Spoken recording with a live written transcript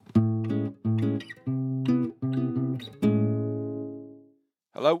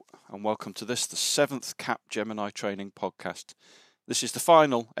Hello and welcome to the 7th CAP Gemini Training Podcast. This is the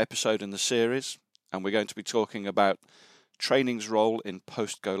final episode in the series and we're going to be talking about training's role in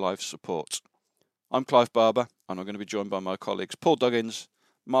post-go live support. I'm Clive Barber and I'm going to be joined by my colleagues Paul Duggins,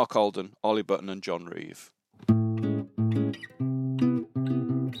 Mark Alden, Ollie Button and John Reeve.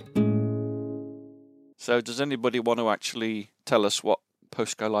 So does anybody want to actually tell us what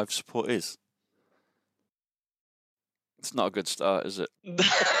post-go live support is? It's not a good start, is it?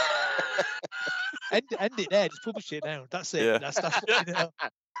 End it there. Just publish it now. That's it. Yeah. That's what you know.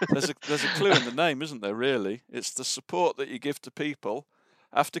 There's a clue in the name, isn't there, really? It's the support that you give to people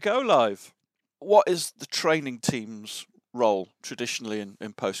after go live. What is the training team's role traditionally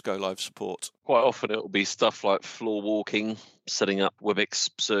in post-go live support? Quite often it will be stuff like floor walking, setting up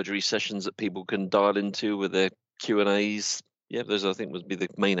WebEx surgery sessions that people can dial into with their Q&As. Yeah, those I think would be the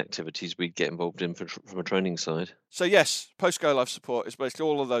main activities we'd get involved in from a training side. So yes, post-go live support is basically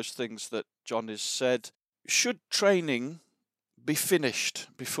all of those things that John has said. Should training be finished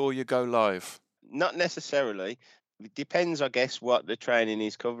before you go live? Not necessarily. It depends, I guess, what the training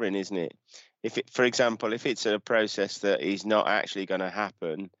is covering, isn't it? For example, if it's a process that is not actually going to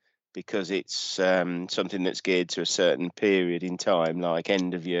happen because it's something that's geared to a certain period in time, like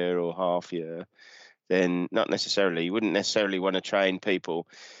end of year or half year, then not necessarily. You wouldn't necessarily want to train people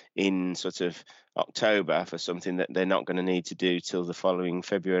in sort of October for something that they're not going to need to do till the following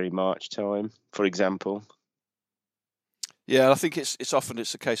February, March time, for example. Yeah, I think it's often a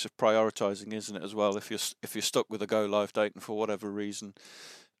case of prioritising, isn't it, as well? If you're stuck with a go live date and for whatever reason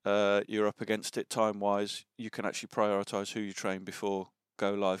you're up against it time-wise, you can actually prioritise who you train before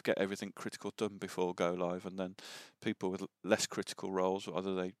go live, get everything critical done before go live, and then people with less critical roles,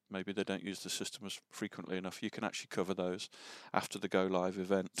 either maybe they don't use the system as frequently enough, you can actually cover those after the go live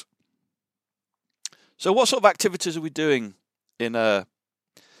event. So what sort of activities are we doing in a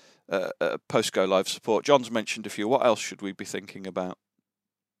post go live support? John's mentioned a few. What else should we be thinking about?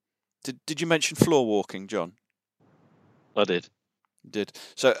 Did you mention floor walking, John? I did. Did.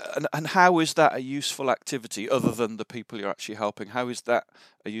 So, and how is that a useful activity other than the people you're actually helping? How is that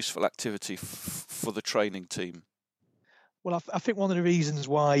a useful activity for the training team? Well, I think one of the reasons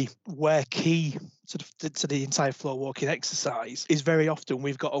why we're key to the entire floor walking exercise is very often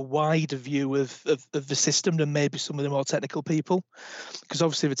we've got a wider view of the system than maybe some of the more technical people, because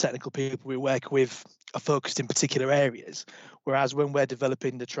obviously the technical people we work with are focused in particular areas, whereas when we're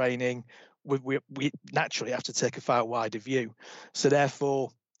developing the training, we naturally have to take a far wider view. So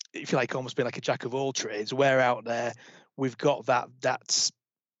therefore, if you like, almost being like a jack of all trades, we're out there, we've got that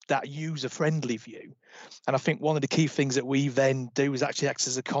user-friendly view. And I think one of the key things that we then do is actually act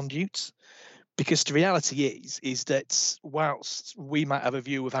as a conduit, because the reality is that whilst we might have a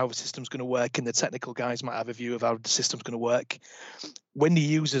view of how the system's going to work and the technical guys might have a view of how the system's going to work, when the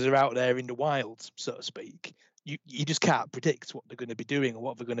users are out there in the wild, so to speak, you just can't predict what they're going to be doing or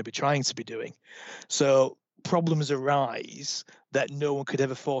what they're going to be trying to be doing. So problems arise that no one could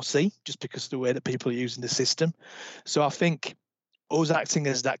ever foresee just because of the way that people are using the system. So I think us acting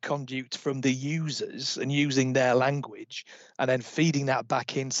as that conduit from the users and using their language and then feeding that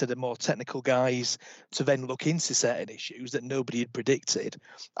back into the more technical guys to then look into certain issues that nobody had predicted,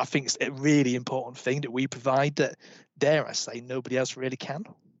 I think it's a really important thing that we provide that, dare I say, nobody else really can.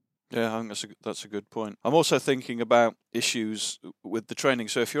 Yeah, I think that's a good point. I'm also thinking about issues with the training.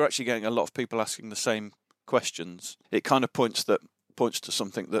 So if you're actually getting a lot of people asking the same questions, it kind of points to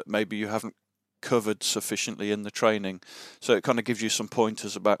something that maybe you haven't covered sufficiently in the training. So it kind of gives you some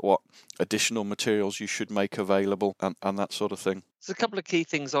pointers about what additional materials you should make available and that sort of thing. There's a couple of key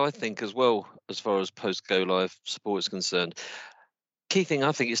things I think as well, as far as post-go-live support is concerned. Key thing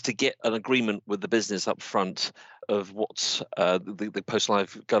I think is to get an agreement with the business up front of what the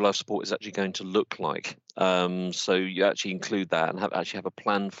post-live go-live support is actually going to look like. So you actually include that and have a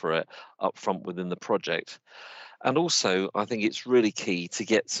plan for it up front within the project. And also, I think it's really key to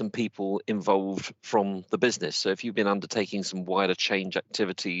get some people involved from the business. So if you've been undertaking some wider change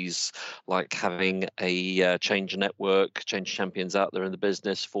activities, like having a change network, change champions out there in the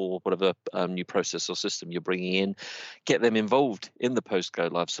business for whatever new process or system you're bringing in, get them involved in the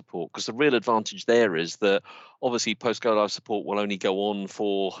post-go-live support. Because the real advantage there is that obviously post-go-live support will only go on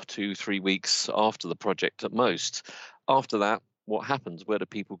for 2-3 weeks after the project at most. After that, what happens? Where do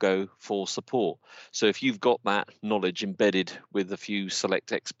people go for support? So if you've got that knowledge embedded with a few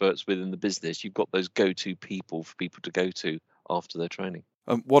select experts within the business, you've got those go-to people for people to go to after their training.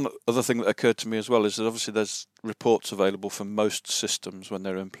 One other thing that occurred to me as well is that obviously there's reports available for most systems when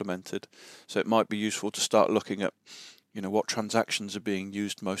they're implemented. So it might be useful to start looking at what transactions are being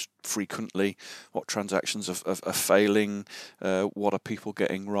used most frequently, what transactions are failing, what are people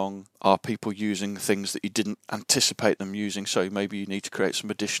getting wrong, are people using things that you didn't anticipate them using, so maybe you need to create some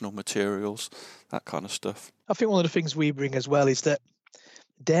additional materials, that kind of stuff. I think one of the things we bring as well is that,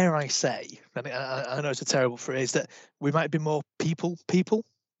 dare I say, and I know it's a terrible phrase, that we might be more people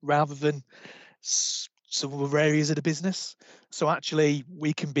rather than some other areas of the business. So actually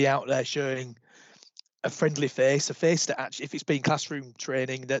we can be out there showing a friendly face, a face that actually, if it's been classroom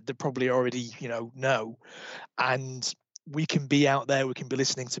training, that they probably already know, and we can be out there, we can be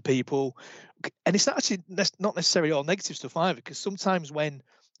listening to people, and it's actually not necessarily all negative stuff either, because sometimes when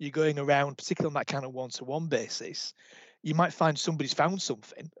you're going around, particularly on that kind of one-to-one basis, you might find somebody's found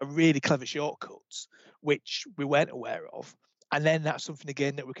something, a really clever shortcut, which we weren't aware of. And then that's something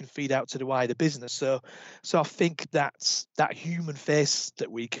again that we can feed out to the wider business. So I think that's that human face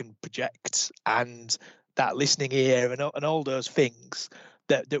that we can project, and that listening ear, and all those things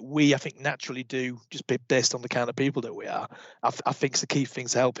that we, I think, naturally do, just based on the kind of people that we are. I think it's the key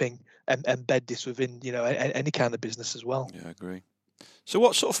things helping embed this within any kind of business as well. Yeah, I agree. So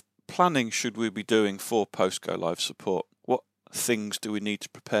what sort of planning should we be doing for post go live support? What things do we need to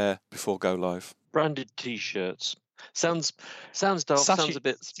prepare before go live? Branded T-shirts. Sounds daft, Sashi. sounds a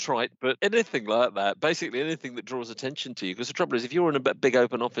bit trite, but anything like that, basically anything that draws attention to you. Because the trouble is, if you're in a big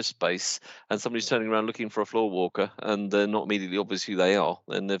open office space and somebody's turning around looking for a floor walker and they're not immediately obvious who they are,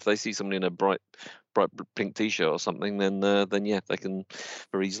 then if they see somebody in a bright pink T-shirt or something, then yeah, they can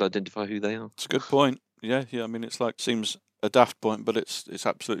very easily identify who they are. It's a good point. Yeah. I mean, it's seems a daft point, but it's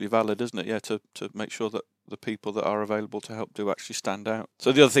absolutely valid, isn't it? Yeah, to make sure that the people that are available to help do actually stand out.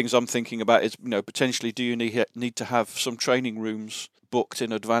 So the other things I'm thinking about is, potentially, do you need to have some training rooms booked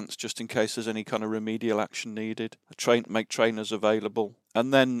in advance just in case there's any kind of remedial action needed? Make trainers available,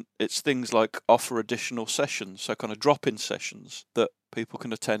 and then it's things like offer additional sessions, so kind of drop-in sessions that people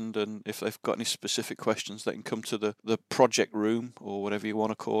can attend, and if they've got any specific questions, they can come to the project room or whatever you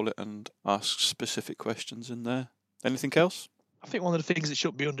want to call it and ask specific questions in there. Anything else? I think one of the things that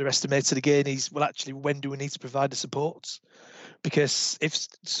shouldn't be underestimated again is, well, actually, when do we need to provide the support? Because if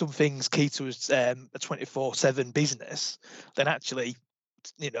something's key to us, a 24/7 business, then actually,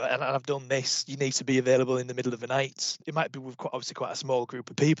 and I've done this, you need to be available in the middle of the night. It might be with obviously quite a small group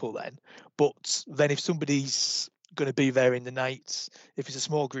of people then, but then if somebody's going to be there in the night, if it's a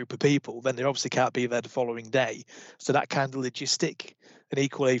small group of people, then they obviously can't be there the following day. So that kind of logistic, and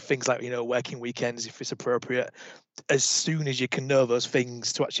equally things like working weekends if it's appropriate, as soon as you can know those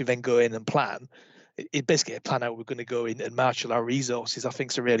things to actually then go in and plan, it basically plan how we're going to go in and marshal our resources. I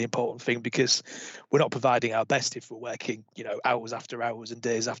think it's a really important thing, because we're not providing our best if we're working hours after hours and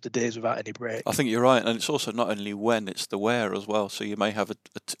days after days without any break. I think you're right, and it's also not only when, it's the where as well. So you may have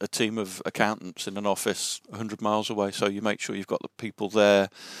a team of accountants in an office 100 miles away, so you make sure you've got the people there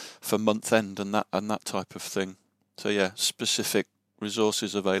for month end and that type of thing. So yeah, specific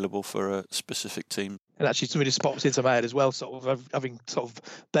resources available for a specific team. And actually, somebody just pops into my head as well, sort of having sort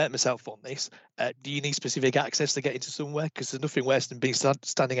of burnt myself on this. Do you need specific access to get into somewhere? Because there's nothing worse than being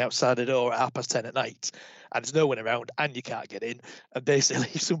standing outside the door at 10:30 at night, and there's no one around, and you can't get in. And basically,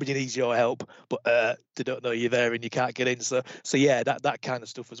 if somebody needs your help, but they don't know you're there and you can't get in. So yeah, that kind of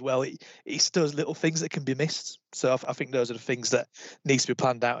stuff as well. It's those little things that can be missed. So I think those are the things that needs to be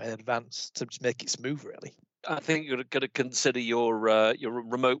planned out in advance to just make it smooth, really. I think you're going to consider your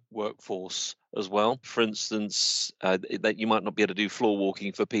remote workforce as well. For instance, that you might not be able to do floor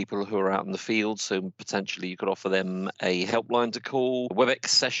walking for people who are out in the field, so potentially you could offer them a helpline to call, WebEx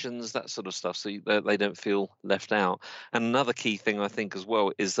sessions, that sort of stuff, so they don't feel left out. And another key thing I think as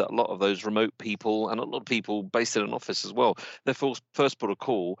well is that a lot of those remote people, and a lot of people based in an office as well, their first port of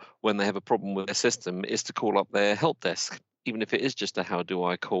call when they have a problem with their system is to call up their help desk, even if it is just a how do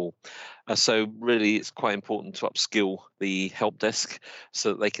I call. So really, it's quite important to upskill the help desk so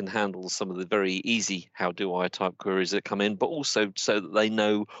that they can handle some of the very easy how do I type queries that come in, but also so that they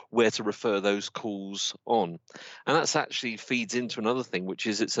know where to refer those calls on. And that's actually feeds into another thing, which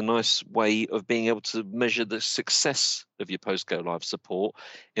is it's a nice way of being able to measure the success of your post-go-live support,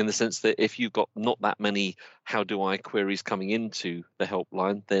 in the sense that if you've got not that many how do I queries coming into the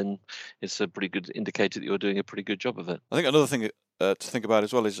helpline, then it's a pretty good indicator that you're doing a pretty good job of it. I think another thing to think about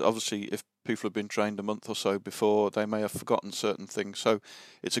as well is, obviously, if people have been trained a month or so before, they may have forgotten certain things. So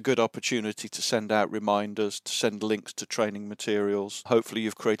it's a good opportunity to send out reminders, to send links to training materials. Hopefully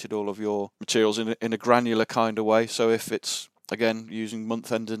you've created all of your materials in a granular kind of way. So if it's, again, using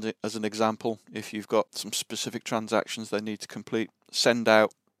month end as an example, if you've got some specific transactions they need to complete, send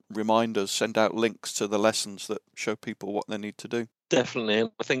out reminders, send out links to the lessons that show people what they need to do. Definitely.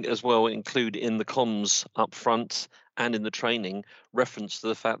 And I think as well, include in the comms up front and in the training reference to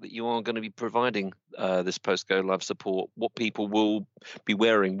the fact that you are going to be providing this post-go live support, what people will be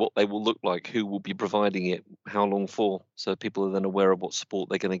wearing, what they will look like, who will be providing it, how long for, so people are then aware of what support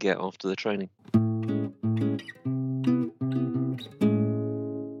they're going to get after the training.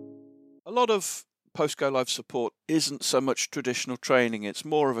 A lot of post-go live support isn't so much traditional training, it's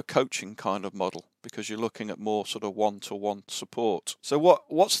more of a coaching kind of model because you're looking at more sort of one-to-one support. So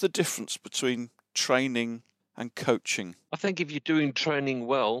what's the difference between training and coaching? I think if you're doing training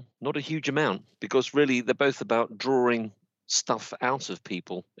well, not a huge amount, because really they're both about drawing stuff out of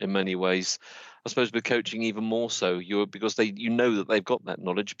people in many ways. I suppose with coaching even more so, because you know that they've got that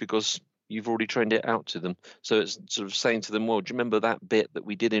knowledge because you've already trained it out to them. So it's sort of saying to them, well, do you remember that bit that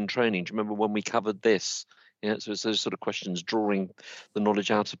we did in training? Do you remember when we covered this? Yeah, so it's those sort of questions, drawing the knowledge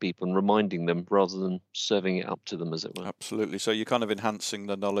out of people and reminding them rather than serving it up to them, as it were. Absolutely. So you're kind of enhancing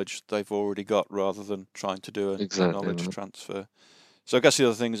the knowledge they've already got rather than trying to do a knowledge transfer. So I guess the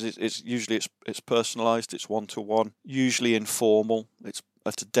other thing is it's usually it's personalised, it's one-to-one, usually informal. It's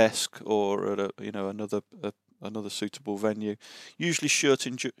at a desk or at another suitable venue, usually short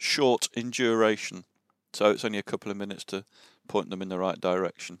in duration. So it's only a couple of minutes to point them in the right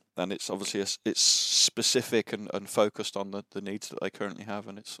direction. And it's obviously it's specific and focused on the needs that they currently have,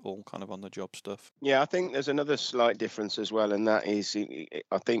 and it's all kind of on the job stuff. Yeah, I think there's another slight difference as well, and that is,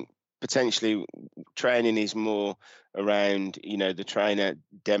 I think potentially training is more around, the trainer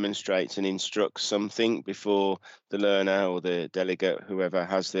demonstrates and instructs something before the learner or the delegate, whoever,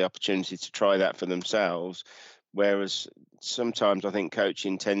 has the opportunity to try that for themselves. Whereas sometimes I think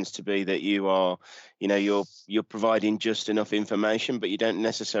coaching tends to be that you are, you're providing just enough information, but you don't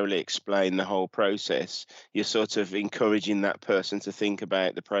necessarily explain the whole process. You're sort of encouraging that person to think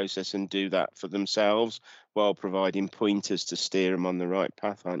about the process and do that for themselves while providing pointers to steer them on the right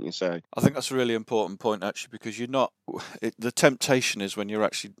path, aren't you? So I think that's a really important point, actually, because the temptation is when you're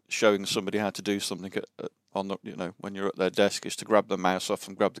actually showing somebody how to do something when you're at their desk, is to grab the mouse off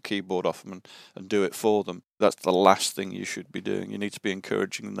them, grab the keyboard off them and do it for them. That's the last thing you should be doing. You need to be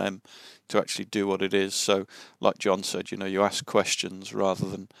encouraging them to actually do what it is. So like John said, you ask questions rather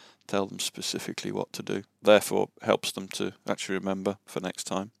than tell them specifically what to do. Therefore, it helps them to actually remember for next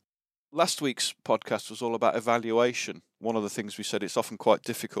time. Last week's podcast was all about evaluation. One of the things we said, it's often quite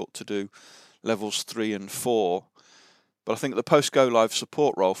difficult to do levels 3 and 4, but I think the post-go live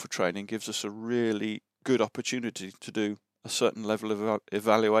support role for training gives us a really good opportunity to do a certain level of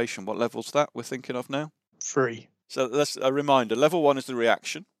evaluation. What level's that we're thinking of now? 3. So that's a reminder. Level 1 is the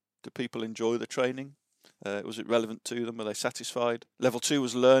reaction. Do people enjoy the training? Was it relevant to them? Were they satisfied? Level 2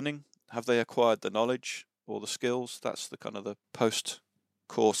 was learning. Have they acquired the knowledge or the skills? That's the kind of the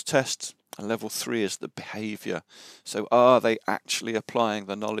post-course test. And level 3 is the behaviour. So are they actually applying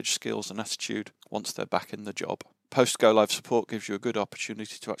the knowledge, skills and attitude once they're back in the job? Post-go live support gives you a good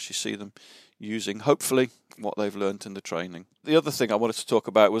opportunity to actually see them using, hopefully, what they've learned in the training. The other thing I wanted to talk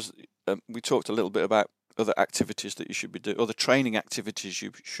about was, we talked a little bit about other activities that you should be doing, or the training activities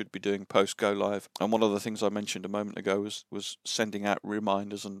you should be doing post-go live. And one of the things I mentioned a moment ago was sending out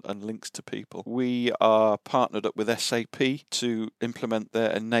reminders and links to people. We are partnered up with SAP to implement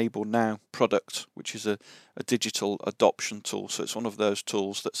their Enable Now product, which is a digital adoption tool. So it's one of those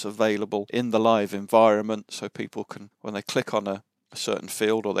tools that's available in the live environment, so people can, when they click on a certain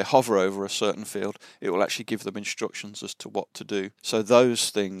field or they hover over a certain field, it will actually give them instructions as to what to do. So those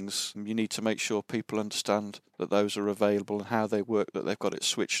things, you need to make sure people understand that those are available and how they work, that they've got it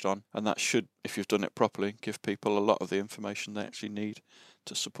switched on, and that should, if you've done it properly, give people a lot of the information they actually need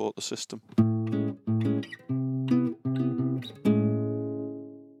to support the system.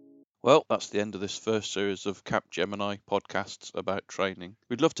 Well, that's the end of this first series of Capgemini podcasts about training.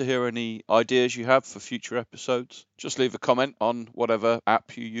 We'd love to hear any ideas you have for future episodes. Just leave a comment on whatever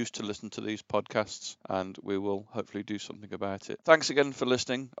app you use to listen to these podcasts, and we will hopefully do something about it. Thanks again for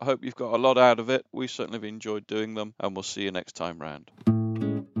listening. I hope you've got a lot out of it. We certainly have enjoyed doing them, and we'll see you next time round.